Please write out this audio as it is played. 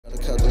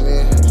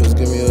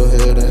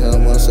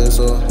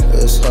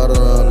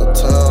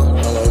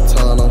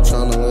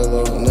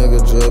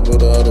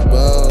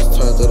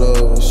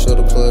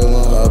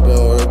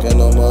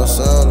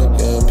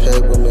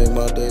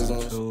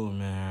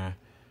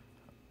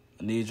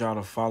I need y'all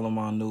to follow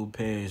my new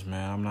page,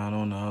 man. I'm not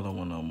on the other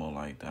one no more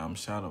like that. I'm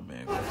Shadow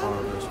Man. Go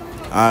follow this one.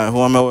 All right, who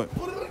am I with?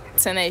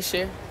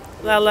 Tanisha.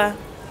 Lala.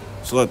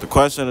 So look, the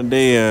question of the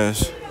day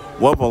is,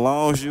 what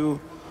belongs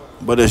you,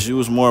 but is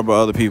used more by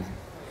other people?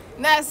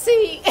 Now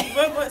see.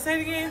 What? Say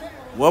it again.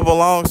 What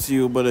belongs to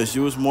you, but is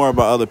used more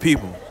by other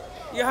people?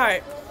 Your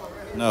heart.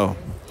 No.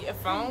 Your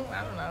phone?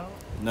 I don't know.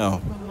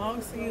 No.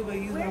 Belongs to you, but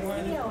you don't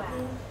want it.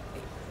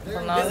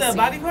 Belongs Is it a to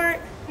body part?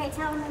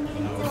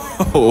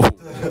 Oh.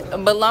 you.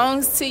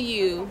 Belongs to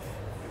you,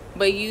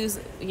 but use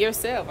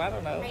yourself. I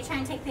don't know. Are you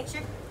trying to take a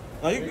picture?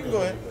 No, you can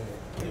go ahead.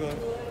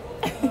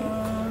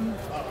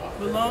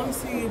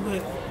 Belongs to you,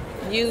 but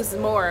Used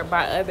more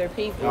by other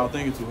people. Y'all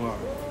thinking too hard.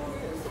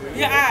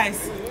 your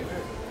eyes,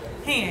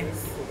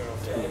 hands.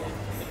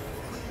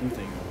 You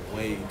thinking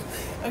way too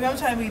Okay, I'm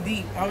trying to be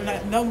deep. I'm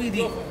not. Don't be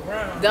deep.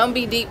 Don't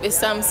be deep. It's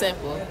something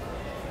simple.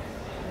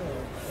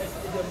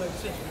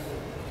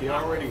 He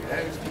already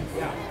asked you.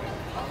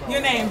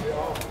 Your name.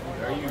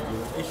 There you go.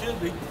 He should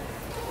be.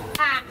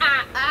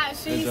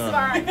 She's Good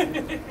smart.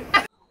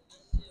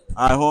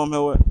 All right, who I'm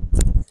here with?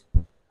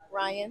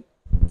 Ryan.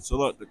 So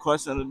look, the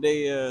question of the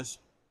day is,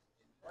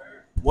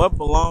 what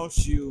belongs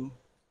to you,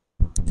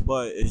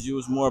 but is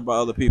used more by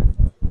other people?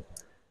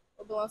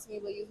 What belongs to me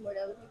but used more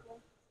than other people?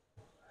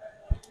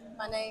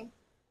 My name.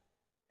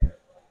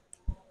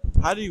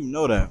 How do you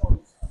know that?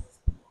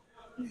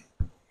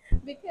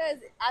 Because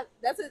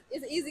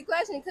it's an easy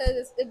question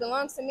because it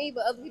belongs to me,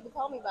 but other people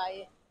call me by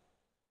it.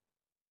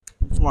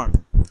 Smart.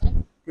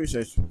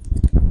 Appreciate you.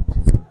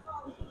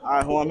 All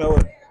right, who I'm here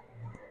with?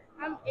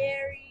 I'm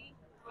Ari.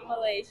 I'm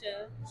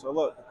Malaysia. So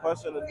look, the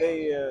question of the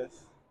day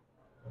is,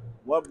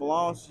 what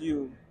belongs to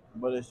you,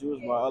 but is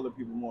used by other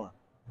people more?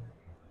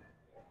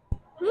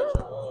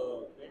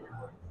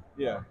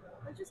 Yeah.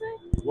 What'd you say?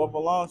 What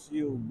belongs to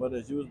you, but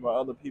is used by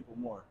other people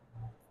more?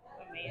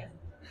 A man.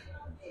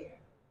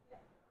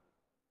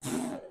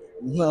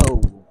 No.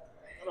 Hold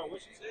on,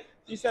 what she said?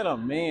 She said a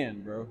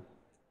man, bro.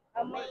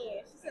 A man.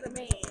 She said a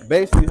man.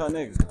 Basically her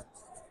nigga.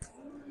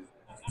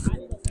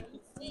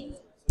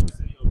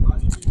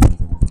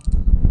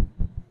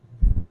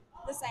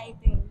 The same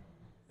thing.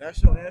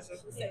 That's your answer?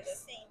 She said the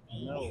same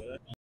thing. No.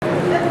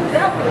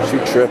 She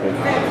tripping.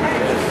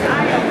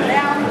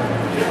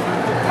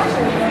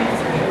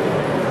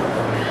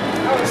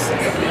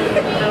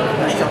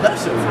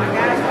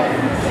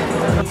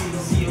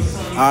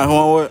 Alright, who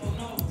I'm with?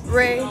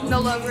 Ray, no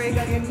love, Ray.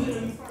 Got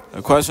you.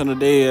 The question of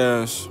the day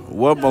is,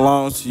 what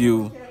belongs to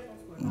you,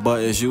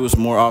 but is used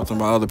more often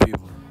by other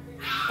people?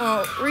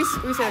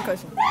 Reset the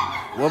question.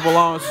 What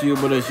belongs to you,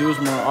 but is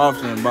used more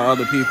often by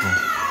other people?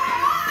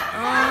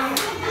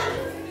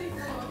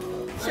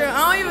 Sure, I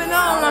don't even know.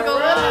 I'm not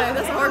gonna lie.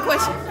 That's a hard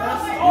question.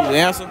 You need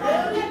the answer? I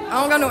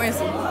don't got no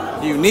answer.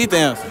 You need the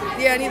answer.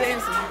 Yeah, I need the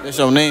answer. That's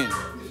your name.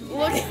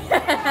 Look,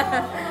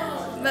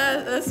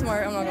 that's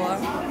smart. I'm not gonna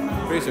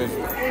lie. Appreciate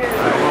you.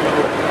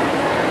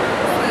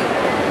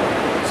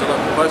 So the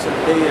question of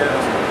the day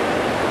is,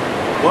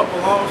 what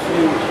belongs to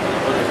you,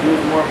 but is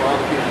used more by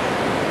other people?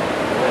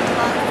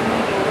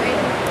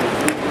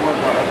 Used more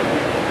by other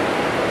people.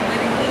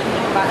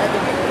 By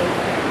other people.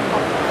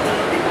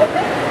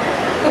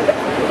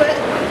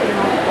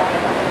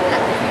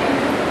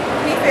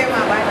 He said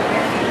my Bible.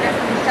 That's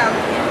what he's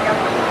talking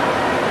about.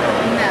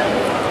 No.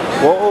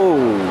 Whoa.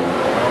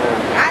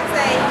 I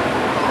say.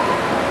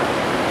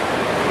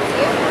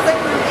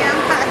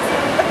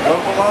 What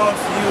belongs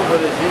to you,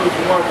 but is used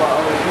more by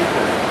other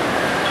people?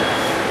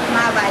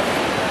 My life.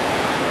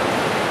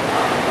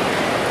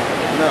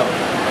 No.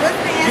 What's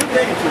the You answer?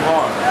 thinking too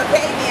hard.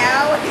 Okay, now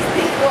I always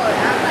think for it.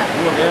 I'm not.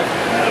 You want the answer?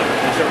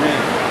 That's your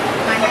name.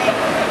 My name.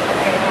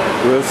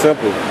 Real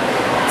simple.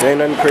 Ain't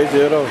nothing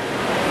crazy at all.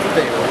 You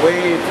thinking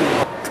way too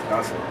hard.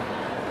 Awesome.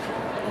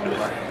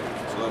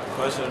 So the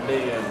question of the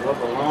day is, what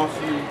belongs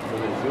to you, but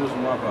is used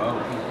more by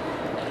other people?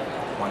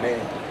 My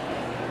name.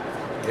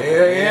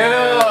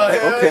 Yeah.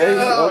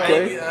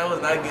 Okay. I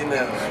was not getting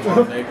that.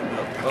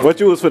 What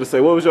you was finna say?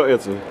 What was your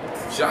answer?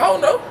 Shit, I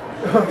don't know.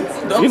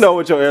 You know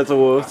what your answer I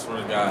was. swear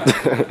to God.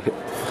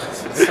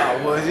 That's how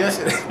it was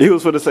yesterday. You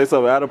was finna say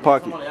something out of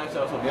pocket. Somebody asked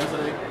y'all something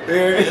yesterday?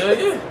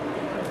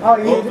 Yeah. Oh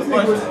yeah, this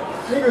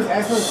nigga was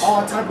asking us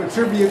all type of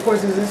trivia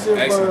questions and shit.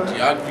 Actually,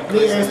 geography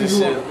questions and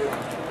shit.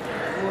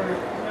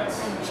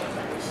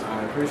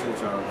 I appreciate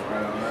y'all.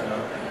 Right